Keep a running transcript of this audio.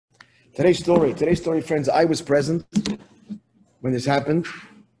Today's story, friends, I was present when this happened,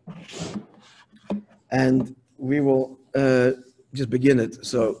 and we will just begin it.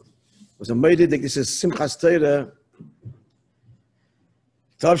 So, it was a Moedik, this is Simchas Torah,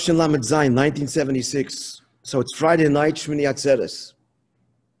 Tavshin Lamed Zayin, 1976. So it's Friday night, Shmini Atzeres.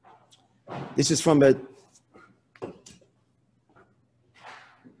 This is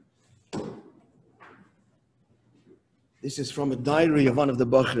from a diary of one of the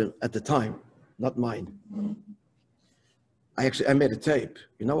Bachrim at the time, not mine. I made a tape.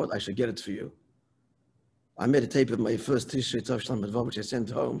 You know what? I should get it for you. I made a tape of my first Tishrei Tavshin Lamed Vav, which I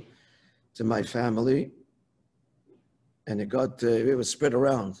sent home to my family, and it was spread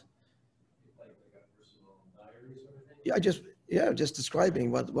around. Yeah, just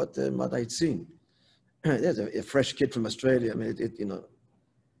describing what I'd seen. There's a fresh kid from Australia. I mean,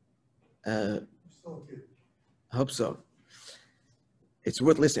 I hope so. It's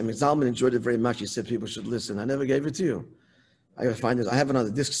worth listening. I mean, Zalman enjoyed it very much. He said people should listen. I never gave it to you. I gotta find it. I have it on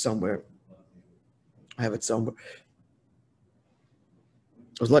the disc somewhere. I have it somewhere.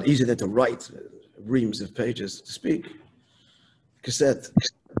 It was a lot easier than to write reams of pages to speak. Cassette.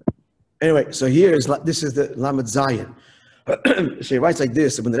 Anyway, so this is the Lamed Zayin. So he writes like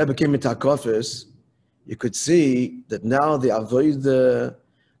this: when the Rebbe came into Hakofis, you could see that now the avodah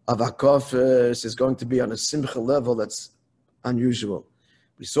of Hakofis is going to be on a simcha level that's unusual.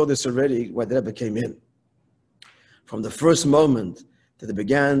 We saw this already when the Rebbe came in. From the first moment that they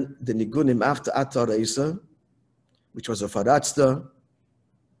began the Nigunim after Atar Eisa, which was a Faratzta,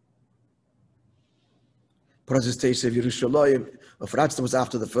 Prozis of Yerushalayim. Faratzta was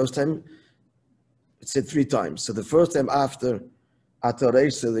after the first time. It said 3 times. So the first time after Atar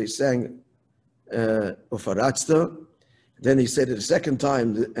Eisa, they sang Faratzta. Then he said it the second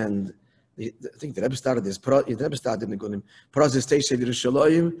time, and I think the Rebbe started this. The Rebbe started Nigunim. Prozis of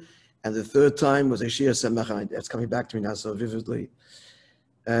Yerushalayim. And the third time was Ashia Samachai. That's coming back to me now so vividly.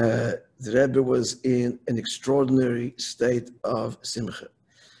 The Rebbe was in an extraordinary state of simcha.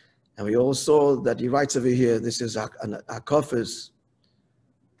 And we all saw that he writes over here, this is a Hakofis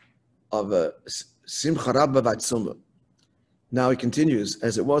of a Simcha Rabba Vatsumah. Now he continues,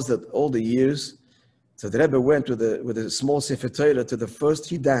 as it was that all the years, so the Rebbe went with a small Sefer Torah to the first,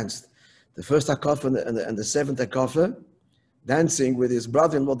 he danced, the first Hakofah and the seventh Hakofah, dancing with his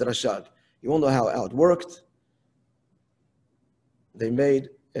brother-in-law, the Rashag. You all know how it worked. They made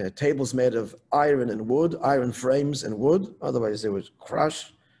tables made of iron and wood, iron frames and wood. Otherwise, they would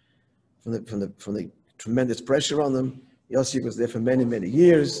crush from the tremendous pressure on them. Yossi was there for many, many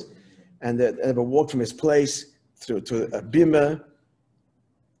years, and they ever walked from his place to a bima. It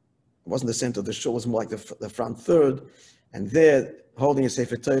wasn't the center of the shul; it was more like the front third. And there, holding a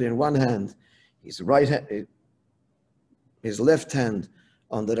Sefer Torah in one hand, his left hand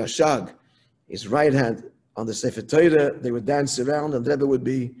on the Rashag, his right hand on the Sefer Torah. They would dance around, and the Rebbe would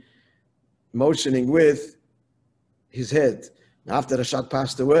be motioning with his head. Now, after Rashag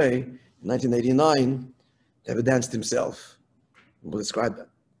passed away in 1989, the Rebbe danced himself. We'll describe that.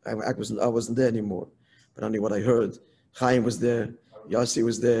 I wasn't there anymore, but only what I heard. Chaim was there, Yossi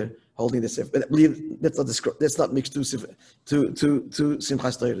was there, holding the Sefer. But I believe let's not mix two Simchas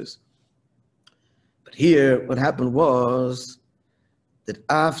Torahs. But here, what happened was that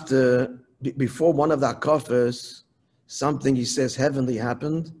before one of the Hakofas, something he says heavenly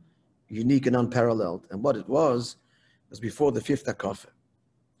happened, unique and unparalleled. And what it was before the 5th Hakofah.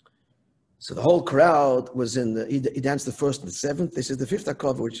 So the whole crowd was he danced the 1st and the 7th. This is the 5th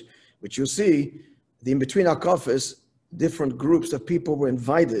Hakofah, which you'll see, the in-between Hakofas, different groups of people were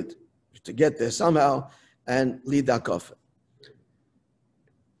invited to get there somehow and lead the Hakofah.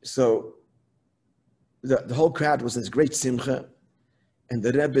 So the whole crowd was in this great simcha, and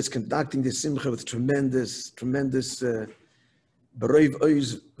the Rebbe is conducting this simcha with tremendous beroiv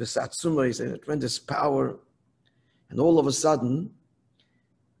oiz v'satzuma, tremendous power. And all of a sudden,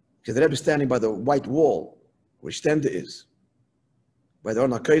 because the Rebbe is standing by the white wall where Shtenda is, by the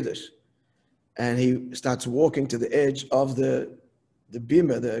Orna Kodesh, and he starts walking to the edge of the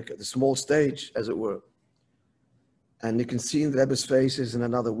bima, the small stage, as it were. And you can see in the Rebbe's face is in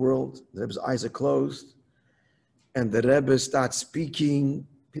another world. The Rebbe's eyes are closed. And the Rebbe starts speaking.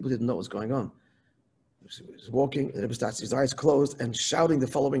 People didn't know what was going on. He was walking, the Rebbe starts, his eyes closed, and shouting the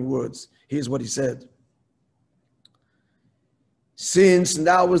following words. Here's what he said. Since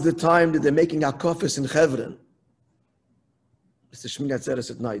now was the time that they're making Hakofis in Chevron. It's the Shmini Atzeres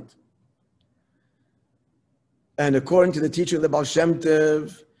at night. And according to the teaching of the Baal Shem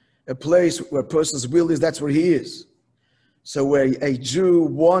Tov, a place where a person's will is, that's where he is. So where a Jew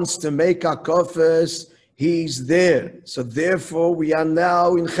wants to make Hakofis, He's there. So therefore, we are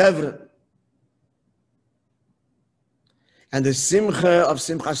now in Chevron. And the simcha of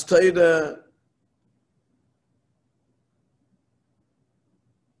Simchas Torah,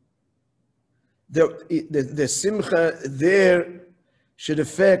 the simcha there should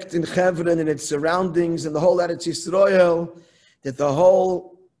affect in Chevron and its surroundings and the whole Eretz Yisrael, that the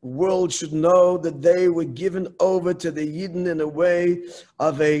whole world should know that they were given over to the Yidden in a way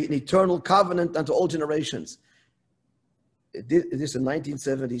of an eternal covenant unto all generations. This in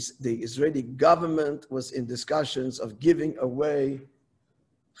 1970s, the Israeli government was in discussions of giving away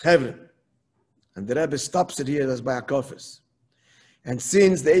Chevron. And the Rebbe stops it here as by a kofis. And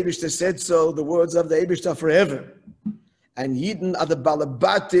since the Eibishter said so, the words of the Eibishter forever. And Yidden are the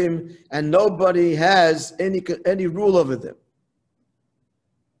Balabatim, and nobody has any rule over them.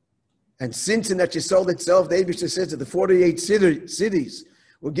 And since in that Yisrael itself, the Eibishter says that the 48 cities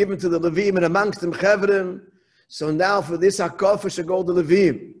were given to the Levim, and amongst them Chevron. So now for this HaKofa should go the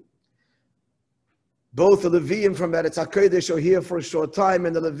Levim. Both the Levim from Eretz HaKodesh are here for a short time,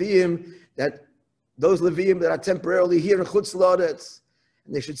 and the Levim, those Levim that are temporarily here in Chutz La'aretz,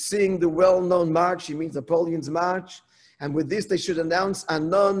 and they should sing the well-known march, he means Napoleon's march, and with this they should announce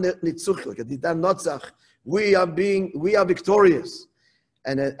Anon Nitzuch, Didan Notzach, we are victorious.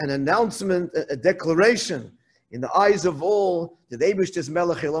 And an announcement, a declaration in the eyes of all, that the Eibishter's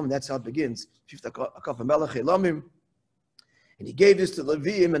Melech Elamim, that's how it begins. Melech Elamim. And he gave this to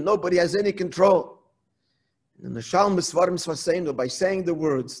Levim, and nobody has any control. And the Shalom Besvarim Svaseinu, by saying the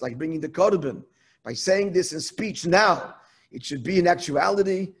words, like bringing the Korban, by saying this in speech now, it should be in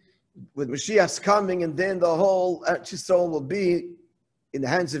actuality, with Mashiach's coming, and then the whole Yisrael will be in the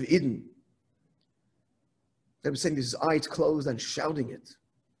hands of Eden. They were saying his eyes closed and shouting it.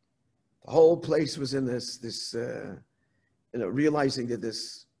 The whole place was in this realizing that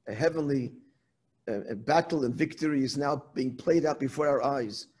this heavenly battle and victory is now being played out before our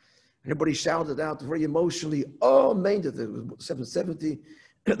eyes. Everybody shouted out very emotionally, oh, man, that it was 770,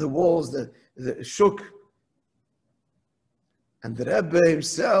 the walls, the shook. And the Rebbe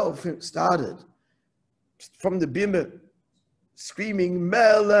himself started from the bimah, screaming,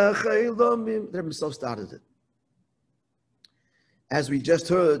 Melech Elamim. The Rebbe himself started it. As we just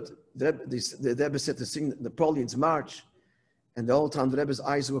heard, the Rebbe said to sing Napoleon's march, and the whole time the Rebbe's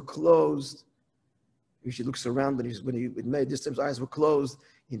eyes were closed. He looks around, but when he made this, his eyes were closed,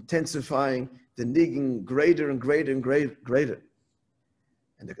 intensifying the nigging greater and greater and greater.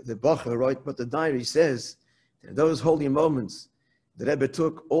 And the Bacher wrote, but the diary says, that in those holy moments, the Rebbe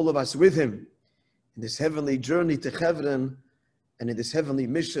took all of us with him in this heavenly journey to Chevron, and in this heavenly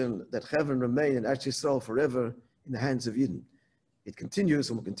mission that Chevron remain in Eretz Yisrael forever in the hands of Eden. It continues,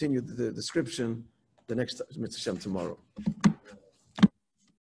 and we'll continue the description the next Mitzvah Shem tomorrow.